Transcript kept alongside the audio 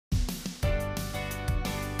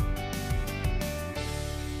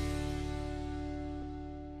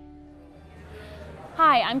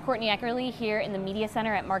Hi, I'm Courtney Eckerly here in the Media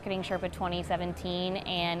Center at MarketingSherpa 2017,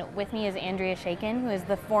 and with me is Andrea Shaikin, who is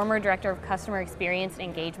the former Director of Customer Experience and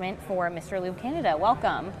Engagement for Mr. Lube Canada.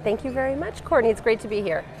 Welcome. Thank you very much, Courtney. It's great to be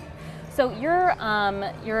here. So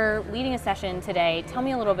you're leading a session today. Tell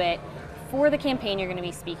me a little bit, for the campaign you're going to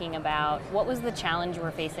be speaking about, what was the challenge you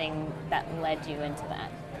were facing that led you into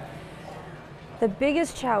that? The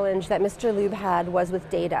biggest challenge that Mr. Lube had was with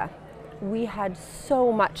data. We had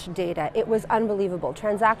so much data. It was unbelievable.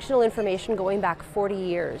 Transactional information going back 40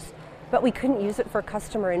 years, but we couldn't use it for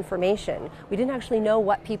customer information. We didn't actually know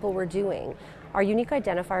what people were doing. Our unique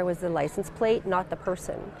identifier was the license plate, not the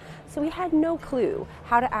person. So we had no clue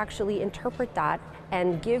how to actually interpret that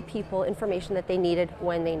and give people information that they needed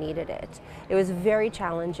when they needed it. It was very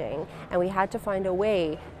challenging, and we had to find a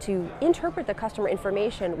way to interpret the customer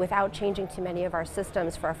information without changing too many of our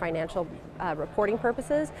systems for our financial reporting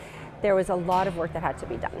purposes. There was a lot of work that had to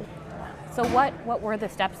be done. So what were the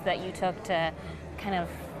steps that you took to kind of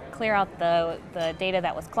clear out the data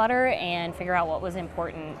that was clutter and figure out what was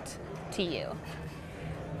important to you?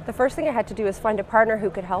 The first thing I had to do was find a partner who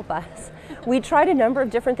could help us. We tried a number of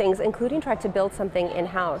different things, including tried to build something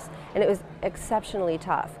in-house, and it was exceptionally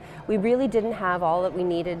tough. We really didn't have all that we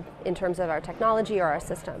needed in terms of our technology or our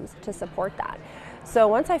systems to support that. So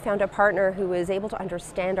once I found a partner who was able to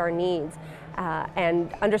understand our needs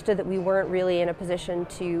and understood that we weren't really in a position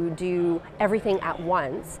to do everything at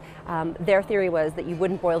once, their theory was that you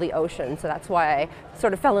wouldn't boil the ocean, so that's why I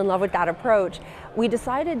sort of fell in love with that approach. We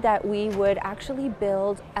decided that we would actually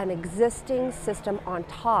build an existing system on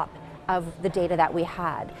top of the data that we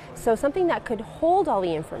had. So something that could hold all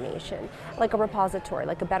the information, like a repository,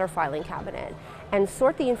 like a better filing cabinet, and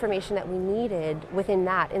sort the information that we needed within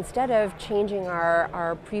that instead of changing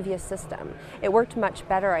our previous system. It worked much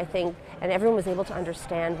better, I think, and everyone was able to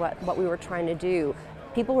understand what we were trying to do.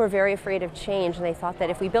 People were very afraid of change, and they thought that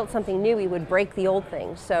if we built something new, we would break the old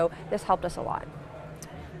thing. So this helped us a lot.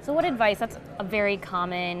 So what advice, that's a very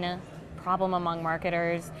common problem among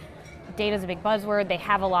marketers. Data is a big buzzword, they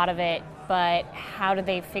have a lot of it, but how do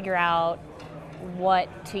they figure out what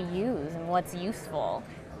to use and what's useful?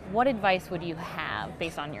 What advice would you have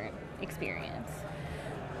based on your experience?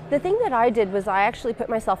 The thing that I did was I actually put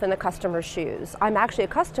myself in the customer's shoes. I'm actually a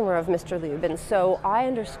customer of Mr. Lube, and so I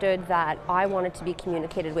understood that I wanted to be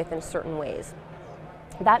communicated with in certain ways.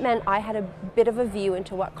 That meant I had a bit of a view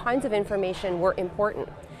into what kinds of information were important.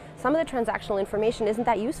 Some of the transactional information isn't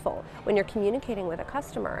that useful when you're communicating with a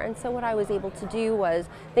customer, and so what I was able to do was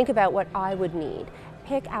think about what I would need,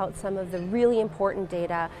 pick out some of the really important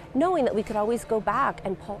data, knowing that we could always go back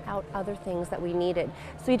and pull out other things that we needed.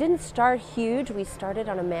 So we didn't start huge, we started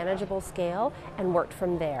on a manageable scale and worked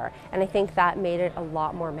from there, and I think that made it a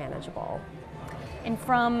lot more manageable. And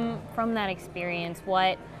from that experience,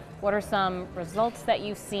 what are some results that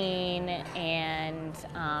you've seen, and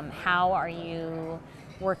how are you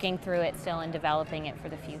working through it still and developing it for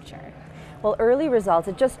the future? Well, early results,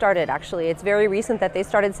 it just started actually. It's very recent that they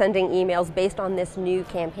started sending emails based on this new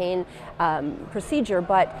campaign procedure,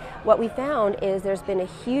 but what we found is there's been a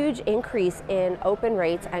huge increase in open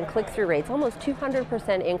rates and click-through rates, almost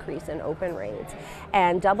 200% increase in open rates,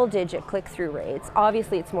 and double-digit click-through rates.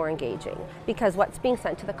 Obviously it's more engaging because what's being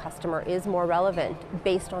sent to the customer is more relevant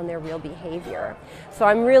based on their real behavior. So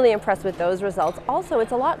I'm really impressed with those results. Also,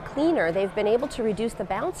 it's a lot cleaner. They've been able to reduce the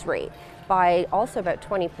bounce rate by also about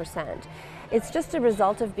 20%. It's just a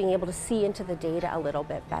result of being able to see into the data a little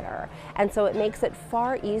bit better. And so it makes it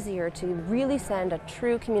far easier to really send a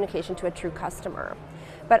true communication to a true customer.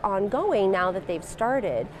 But ongoing, now that they've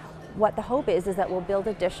started, what the hope is that we'll build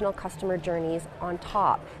additional customer journeys on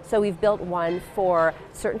top. So we've built one for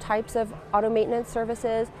certain types of auto maintenance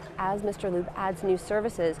services. As Mr. Lube adds new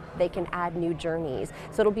services, they can add new journeys.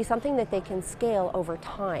 So it'll be something that they can scale over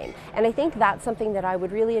time. And I think that's something that I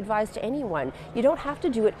would really advise to anyone. You don't have to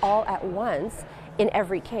do it all at once in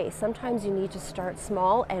every case. Sometimes you need to start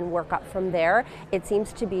small and work up from there. It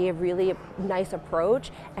seems to be a really nice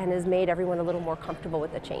approach and has made everyone a little more comfortable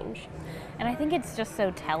with the change. And I think it's just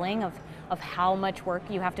so telling of how much work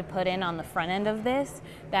you have to put in on the front end of this,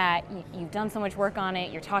 that you've done so much work on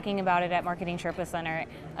it, you're talking about it at MarketingSherpa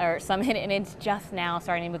Summit, and it's just now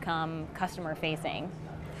starting to become customer facing.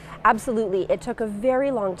 Absolutely. It took a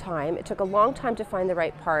very long time. It took a long time to find the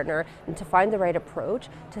right partner and to find the right approach,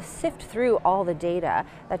 to sift through all the data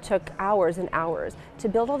that took hours and hours, to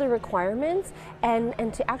build all the requirements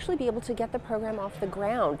and to actually be able to get the program off the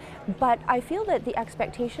ground. But I feel that the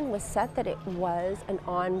expectation was set that it was an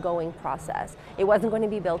ongoing process. It wasn't going to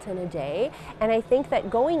be built in a day, and I think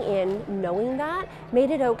that going in knowing that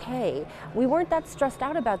made it okay. We weren't that stressed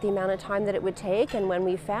out about the amount of time that it would take, and when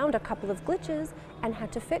we found a couple of glitches, and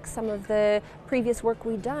had to fix some of the previous work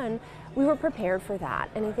we'd done, we were prepared for that.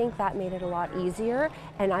 And I think that made it a lot easier.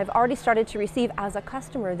 And I've already started to receive, as a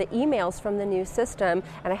customer, the emails from the new system,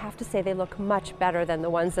 and I have to say they look much better than the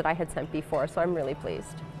ones that I had sent before, so I'm really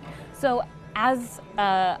pleased. So as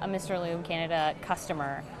a Mr. Lube Canada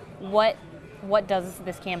customer, what does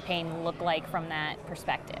this campaign look like from that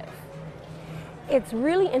perspective? It's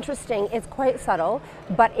really interesting. It's quite subtle,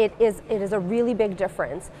 but it is a really big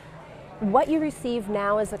difference. What you receive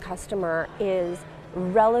now as a customer is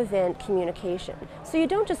relevant communication. So you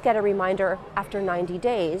don't just get a reminder after 90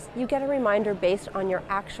 days, you get a reminder based on your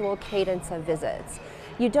actual cadence of visits.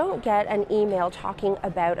 You don't get an email talking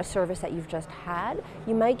about a service that you've just had.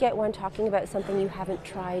 You might get one talking about something you haven't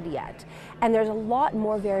tried yet. And there's a lot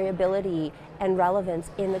more variability and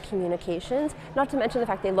relevance in the communications, not to mention the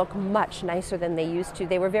fact they look much nicer than they used to.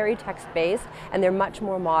 They were very text-based, and they're much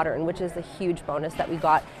more modern, which is a huge bonus that we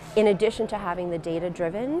got. In addition to having the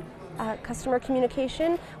data-driven customer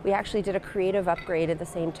communication, we actually did a creative upgrade at the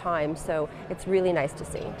same time, so it's really nice to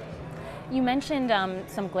see. You mentioned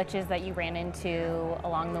some glitches that you ran into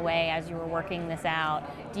along the way as you were working this out.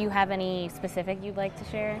 Do you have any specific you'd like to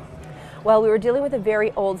share? Well, we were dealing with a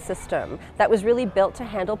very old system that was really built to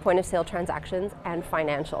handle point of sale transactions and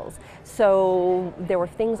financials. So there were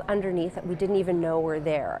things underneath that we didn't even know were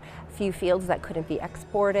there. A few fields that couldn't be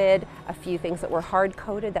exported, a few things that were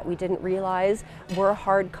hard-coded that we didn't realize were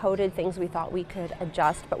hard-coded, things we thought we could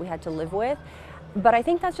adjust but we had to live with. But I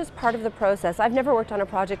think that's just part of the process. I've never worked on a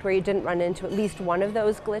project where you didn't run into at least one of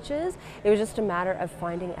those glitches. It was just a matter of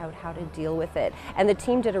finding out how to deal with it. And the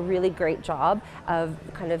team did a really great job of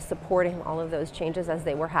kind of supporting all of those changes as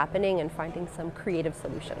they were happening and finding some creative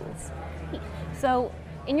solutions. So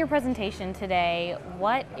in your presentation today,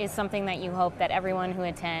 what is something that you hope that everyone who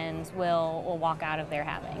attends will walk out of there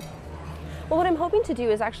having? Well, what I'm hoping to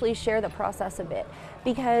do is actually share the process a bit,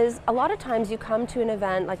 because a lot of times you come to an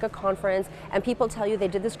event like a conference and people tell you they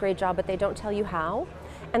did this great job, but they don't tell you how,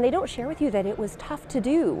 and they don't share with you that it was tough to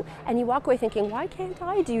do, and you walk away thinking, why can't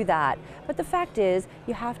I do that? But the fact is,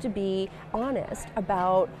 you have to be honest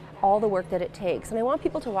about all the work that it takes. And I want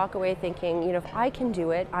people to walk away thinking, you know, if I can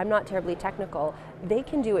do it, I'm not terribly technical, they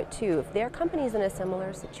can do it too, if their company is in a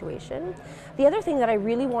similar situation. The other thing that I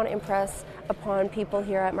really want to impress upon people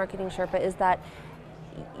here at Marketing Sherpa is that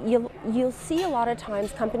you'll see a lot of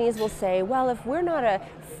times companies will say, well, if we're not a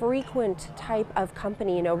frequent type of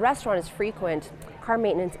company, you know, restaurant is frequent, car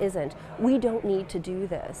maintenance isn't, we don't need to do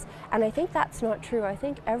this. And I think that's not true. I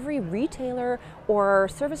think every retailer or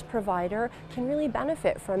service provider can really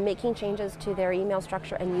benefit from making changes to their email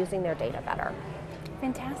structure and using their data better.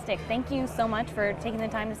 Fantastic. Thank you so much for taking the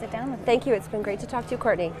time to sit down with me. Thank you. It's been great to talk to you,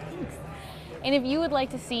 Courtney. Thanks. And if you would like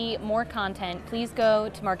to see more content, please go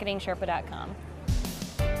to MarketingSherpa.com.